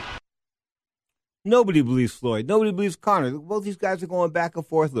believe him? Nobody believes Floyd. Nobody believes Conor. Both these guys are going back and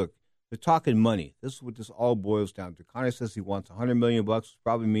forth. Look, they're talking money. This is what this all boils down to. Conor says he wants $100 million, which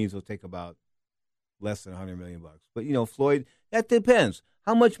probably means he'll take about less than $100 million. But, you know, Floyd, that depends.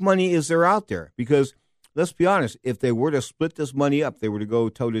 How much money is there out there? Because let's be honest, if they were to split this money up, they were to go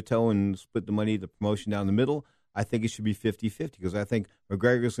toe-to-toe and split the money, the promotion down the middle, I think it should be 50-50 because I think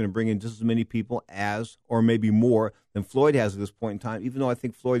McGregor's going to bring in just as many people as, or maybe more, than Floyd has at this point in time. Even though I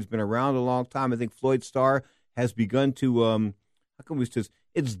think Floyd's been around a long time, I think Floyd's star has begun to, how come we just,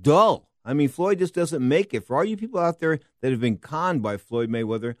 it's dull. I mean, Floyd just doesn't make it. For all you people out there that have been conned by Floyd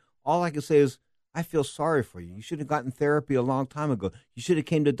Mayweather, all I can say is, I feel sorry for you. You should have gotten therapy a long time ago. You should have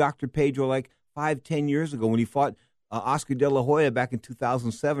came to Dr. Pedro like 5-10 years ago when he fought Oscar De La Hoya back in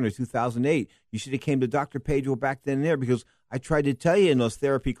 2007 or 2008. You should have came to Dr. Pedro back then and there because I tried to tell you in those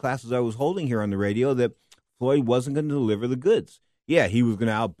therapy classes I was holding here on the radio that Floyd wasn't going to deliver the goods. Yeah, he was going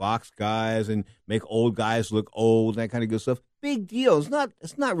to outbox guys and make old guys look old and that kind of good stuff. Big deal.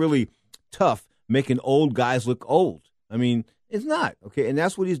 It's not really tough making old guys look old. I mean, it's not. Okay, and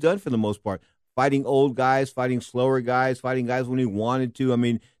that's what he's done for the most part. Fighting old guys, fighting slower guys, fighting guys when he wanted to. I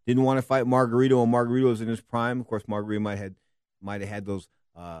mean, didn't want to fight Margarito when Margarito was in his prime. Of course, Margarito might have had those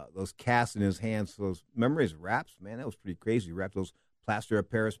casts in his hands. So remember his wraps? Man, that was pretty crazy. He wrapped those plaster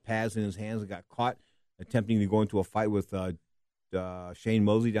of Paris pads in his hands and got caught attempting to go into a fight with Shane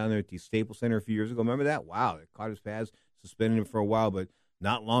Mosley down there at the Staples Center a few years ago. Remember that? Wow, they caught his pads, suspended him for a while, but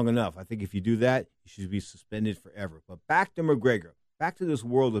not long enough. I think if you do that, you should be suspended forever. But back to McGregor, back to this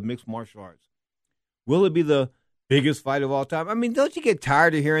world of mixed martial arts. Will it be the biggest fight of all time? I mean, don't you get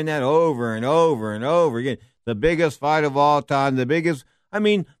tired of hearing that over and over and over again? The biggest fight of all time, the biggest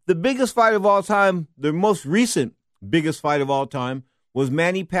fight of all time, the most recent biggest fight of all time was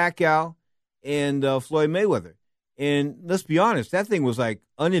Manny Pacquiao and Floyd Mayweather. And let's be honest, that thing was like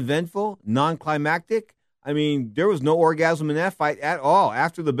uneventful, non-climactic. I mean, there was no orgasm in that fight at all.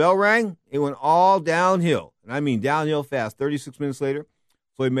 After the bell rang, it went all downhill. And I mean downhill fast. 36 minutes later,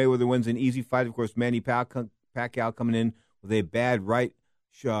 Floyd Mayweather wins an easy fight. Of course, Manny Pacquiao coming in with a bad right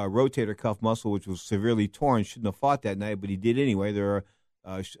rotator cuff muscle, which was severely torn. Shouldn't have fought that night, but he did anyway. There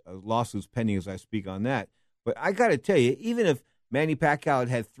are lawsuits pending as I speak on that. But I got to tell you, even if Manny Pacquiao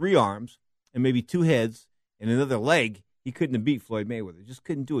had 3 arms and maybe 2 heads and another leg, he couldn't have beat Floyd Mayweather. Just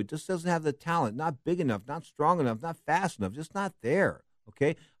couldn't do it. Just doesn't have the talent. Not big enough. Not strong enough. Not fast enough. Just not there.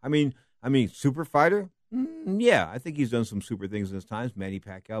 Okay. I mean, super fighter. Yeah, I think he's done some super things in his times, Manny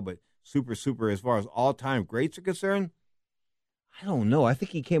Pacquiao. But super as far as all time greats are concerned, I don't know. I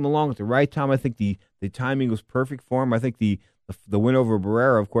think he came along at the right time. I think the timing was perfect for him. I think the win over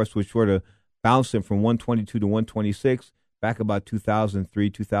Barrera, of course, was sort of bounced him from 122 to 126 back about 2003,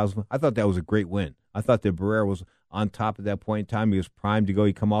 2000. I thought that was a great win. I thought that Barrera was on top at that point in time. He was primed to go.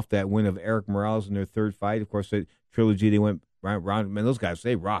 He come off that win of Eric Morales in their 3rd fight. Of course, that trilogy, they went round. Man, those guys,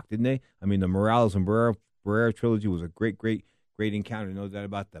 they rocked, didn't they? I mean, the Morales and Barrera trilogy was a great encounter. No doubt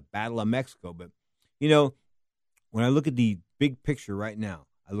about the Battle of Mexico. But, you know, when I look at the big picture right now,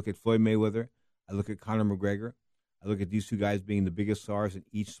 I look at Floyd Mayweather, I look at Conor McGregor, I look at these 2 guys being the biggest stars in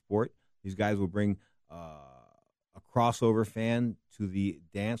each sport. These guys will bring a crossover fan to the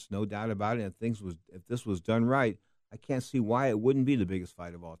dance, no doubt about it. If this was done right, I can't see why it wouldn't be the biggest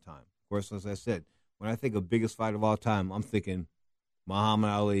fight of all time. Of course, as I said, when I think of biggest fight of all time, I'm thinking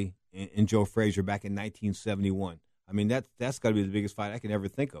Muhammad Ali and Joe Frazier back in 1971. I mean, that's got to be the biggest fight I can ever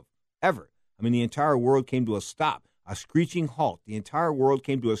think of, ever. I mean, the entire world came to a stop, a screeching halt. The entire world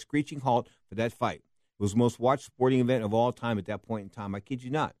came to a screeching halt for that fight. It was the most watched sporting event of all time at that point in time. I kid you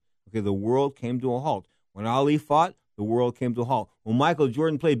not. Okay, the world came to a halt. When Ali fought, the world came to a halt. When Michael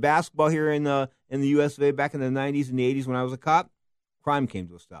Jordan played basketball here in the U.S. of A. back in the 90s and the 80s when I was a cop, crime came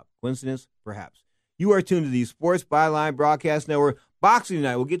to a stop. Coincidence? Perhaps. You are tuned to the Sports Byline Broadcast Network. Boxing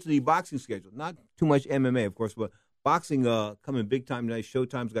tonight. We'll get to the boxing schedule. Not too much MMA, of course, but boxing coming big time tonight.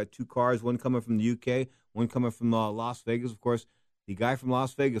 Showtime's got 2 cards, one coming from the UK, one coming from Las Vegas. Of course, the guy from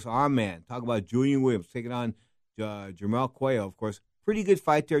Las Vegas, our man, talk about Julian Williams taking on Jermell Cuello. Of course, pretty good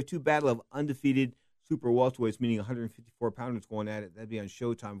fight there. 2 battle of undefeated super welterweights, meaning 154-pounders going at it. That'd be on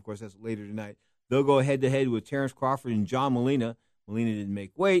Showtime. Of course, that's later tonight. They'll go head-to-head with Terrence Crawford and John Molina. Molina didn't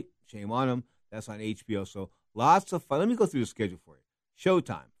make weight. Shame on him. That's on HBO. So lots of fun. Let me go through the schedule for you.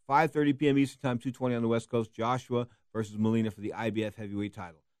 Showtime, 5:30 p.m. Eastern Time, 2:20 on the West Coast. Joshua versus Molina for the IBF heavyweight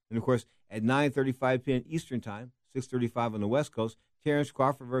title. And, of course, at 9:35 p.m. Eastern Time, 6:35 on the West Coast, Terrence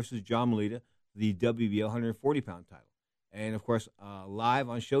Crawford versus John Molina for the WBO 140-pound title. And, of course, live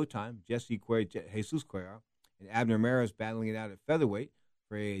on Showtime, Jesus Cuellar and Abner Maris battling it out at featherweight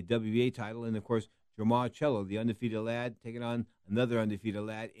for a WBA title. And, of course, Jermall Cello, the undefeated lad, taking on another undefeated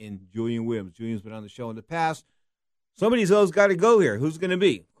lad in Julian Williams. Julian's been on the show in the past. Somebody's always got to go here. Who's going to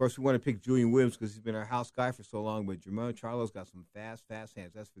be? Of course, we want to pick Julian Williams because he's been our house guy for so long, but Jermall Charlo's got some fast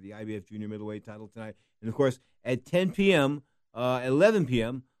hands. That's for the IBF junior middleweight title tonight. And, of course, at 10 p.m., 11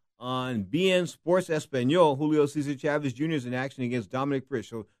 p.m., on BN Sports Espanol, Julio Cesar Chavez Jr. is in action against Dominic Prish.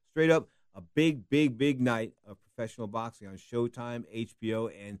 So, straight up, a big night of professional boxing on Showtime,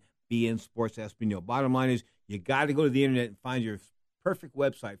 HBO, and BN Sports Espanol. Bottom line is, you got to go to the internet and find your perfect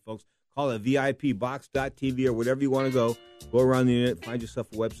website, folks. Call it VIPbox.tv or whatever you want to go. Go around the internet, find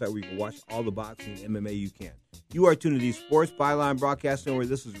yourself a website where you can watch all the boxing and MMA you can. You are tuned to the Sports Byline Broadcast Network.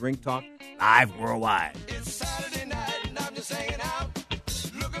 This is Ring Talk, live worldwide. It's Saturday night and I'm just hanging out,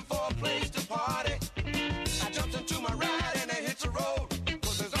 looking for a place to party. I jumped into my ride and I hit the road,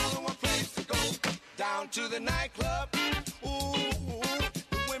 'cause there's only one place to go, down to the nightclub. Ooh,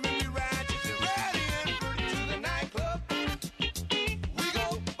 the women we ride just get ready and pretty to the nightclub. We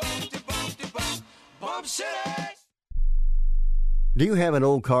go bump city. Do you have an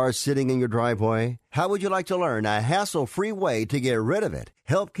old car sitting in your driveway? How would you like to learn a hassle-free way to get rid of it,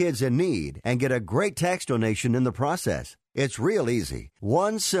 help kids in need, and get a great tax donation in the process? It's real easy.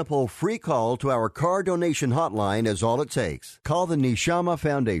 One simple free call to our car donation hotline is all it takes. Call the Neshama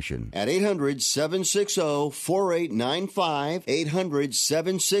Foundation at 800-760-4895,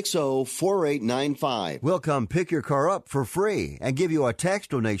 800-760-4895. We'll come pick your car up for free and give you a tax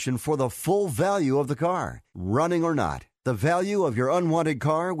donation for the full value of the car, running or not. The value of your unwanted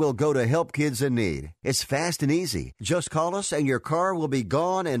car will go to help kids in need. It's fast and easy. Just call us and your car will be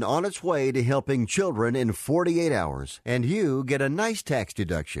gone and on its way to helping children in 48 hours. And you get a nice tax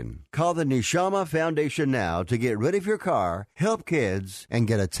deduction. Call the Neshama Foundation now to get rid of your car, help kids, and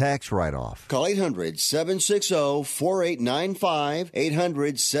get a tax write-off. Call 800-760-4895,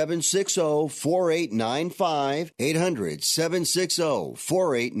 800-760-4895,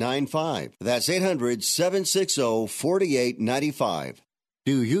 800-760-4895. That's 800-760-4895.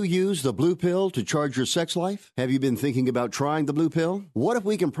 Do you use the blue pill to charge your sex life? Have you been thinking about trying the blue pill? What if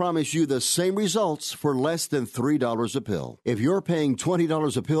we can promise you the same results for less than $3 a pill? If you're paying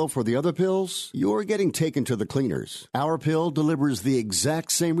 $20 a pill for the other pills, you're getting taken to the cleaners. Our pill delivers the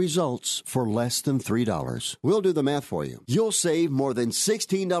exact same results for less than $3. We'll do the math for you. You'll save more than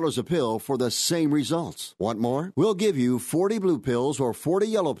 $16 a pill for the same results. Want more? We'll give you 40 blue pills or 40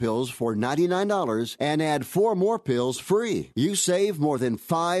 yellow pills for $99 and add 4 more pills free. You save more than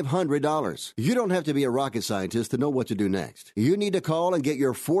 $500. You don't have to be a rocket scientist to know what to do next. You need to call and get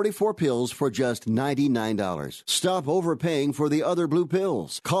your 44 pills for just $99. Stop overpaying for the other blue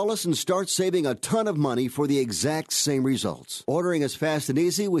pills. Call us and start saving a ton of money for the exact same results. Ordering is fast and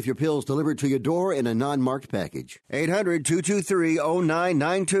easy with your pills delivered to your door in a non-marked package.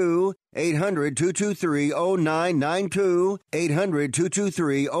 800-223-0992. 800-223-0992.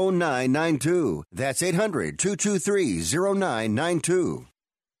 800-223-0992. That's 800-223-0992.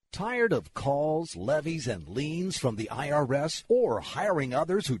 Tired of calls, levies, and liens from the IRS or hiring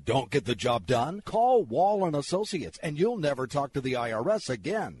others who don't get the job done? Call Wall & Associates and you'll never talk to the IRS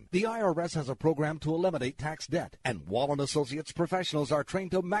again. The IRS has a program to eliminate tax debt, and Wall & Associates professionals are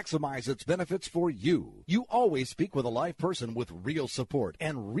trained to maximize its benefits for you. You always speak with a live person with real support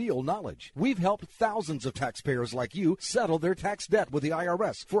and real knowledge. We've helped thousands of taxpayers like you settle their tax debt with the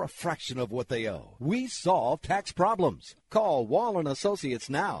IRS for a fraction of what they owe. We solve tax problems. Call Wall & Associates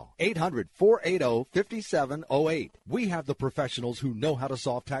now now. 800-480-5708. We have the professionals who know how to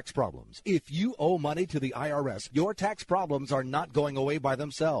solve tax problems. If you owe money to the IRS, your tax problems are not going away by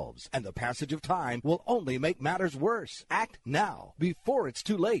themselves, and the passage of time will only make matters worse. Act now before it's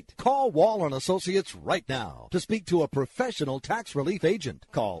too late. Call Wall & Associates right now to speak to a professional tax relief agent.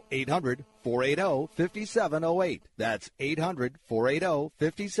 Call 800-480-5708. That's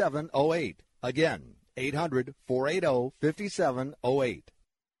 800-480-5708. Again, 800-480-5708.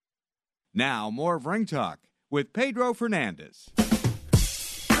 Now, more of Ring Talk with Pedro Fernandez.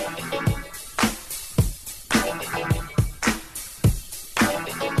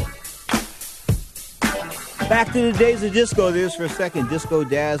 Back to the days of disco. There's for a second Disco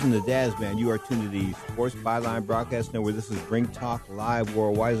Daz and the Daz Band. You are tuned to the Sports Byline Broadcast Network. This is Ring Talk Live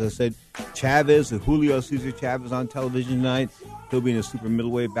Worldwide. As I said, Julio Cesar Chavez on television tonight. He'll be in a super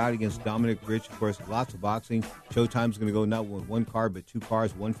middleweight bout against Dominic Rich. Of course, lots of boxing. Showtime's going to go not with one card, but two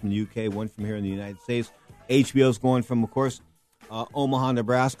cards, one from the UK, one from here in the United States. HBO's going from, of course, Omaha,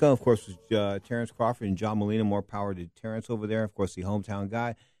 Nebraska. Of course, with Terrence Crawford and John Molina. More power to Terrence over there. Of course, the hometown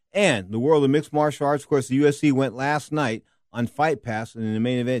guy. And the world of mixed martial arts. Of course, the UFC went last night on Fight Pass. And in the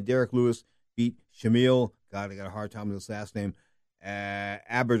main event, Derek Lewis beat Shamil. God, I got a hard time with his last name.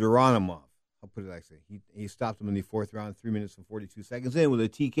 Abdurakhimov. I'll put it like that. He stopped him in the fourth round, 3 minutes and 42 seconds in with a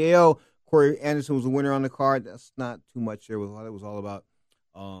TKO. Corey Anderson was the winner on the card. That's not too much there. It was all about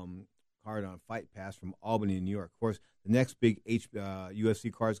card on Fight Pass from Albany, New York. Of course, the next big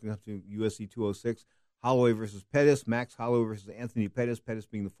UFC card is going to have to UFC 206. Holloway versus Pettis. Max Holloway versus Anthony Pettis. Pettis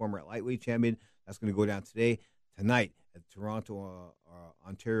being the former lightweight champion. That's going to go down tonight at Toronto,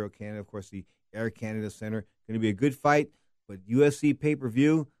 Ontario, Canada. Of course, the Air Canada Center. Going to be a good fight, but UFC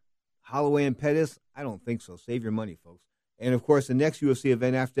pay-per-view, Holloway and Pettis, I don't think so. Save your money, folks. And, of course, the next UFC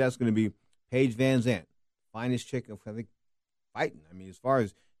event after that is going to be Paige Van Zandt. Finest chick, I think, fighting. I mean, as far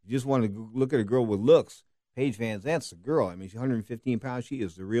as you just want to look at a girl with looks, Paige Van Zandt's the girl. I mean, she's 115 pounds. She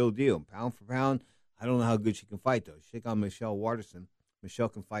is the real deal. Pound for pound, I don't know how good she can fight, though. Check on Michelle Waterson. Michelle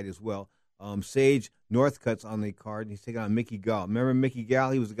can fight as well. Sage Northcutt's on the card. He's taking on Mickey Gall. Remember Mickey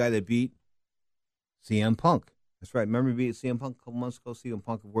Gall? He was the guy that beat CM Punk. That's right. Remember he beat CM Punk a couple months ago? CM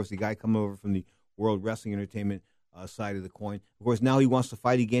Punk, of course, the guy coming over from the World Wrestling Entertainment side of the coin. Of course, now he wants to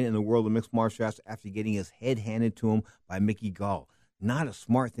fight again in the world of mixed martial arts after getting his head handed to him by Mickey Gall. Not a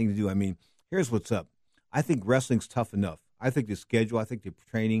smart thing to do. I mean, here's what's up. I think wrestling's tough enough. I think the schedule, I think the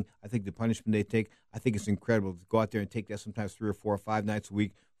training, I think the punishment they take, I think it's incredible to go out there and take that sometimes 3 or 4 or 5 nights a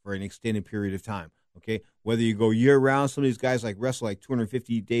week for an extended period of time, okay? Whether you go year-round, some of these guys like wrestle like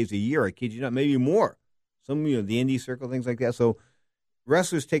 250 days a year, I kid you not, maybe more. Some, the indie circle, things like that. So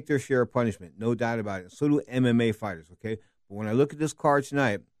wrestlers take their share of punishment, no doubt about it. So do MMA fighters, okay? But when I look at this card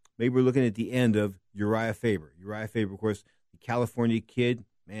tonight, maybe we're looking at the end of Uriah Faber. Uriah Faber, of course, the California kid,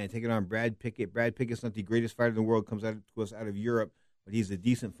 man, taking on Brad Pickett. Brad Pickett's not the greatest fighter in the world, comes out to us out of Europe, but he's a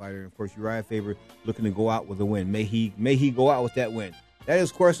decent fighter. And, of course, Uriah Faber looking to go out with a win. May he go out with that win. That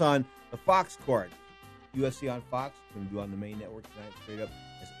is, of course, on the Fox card. UFC on Fox. We're going to do on the main network tonight, straight up.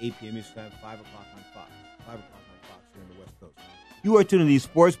 It's 8 p.m. Eastern Time, 5 o'clock on Fox. 5 o'clock on Fox here on the West Coast. You are tuned to the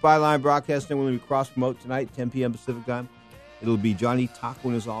Sports Byline Broadcast Network. When we cross-promote tonight, 10 p.m. Pacific Time. It'll be Johnny Taco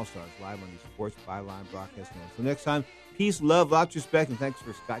and his All-Stars live on the Sports Byline Broadcast Network. So next time, peace, love, lots of respect, and thanks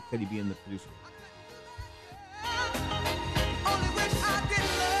for Scott Cuddy being the producer.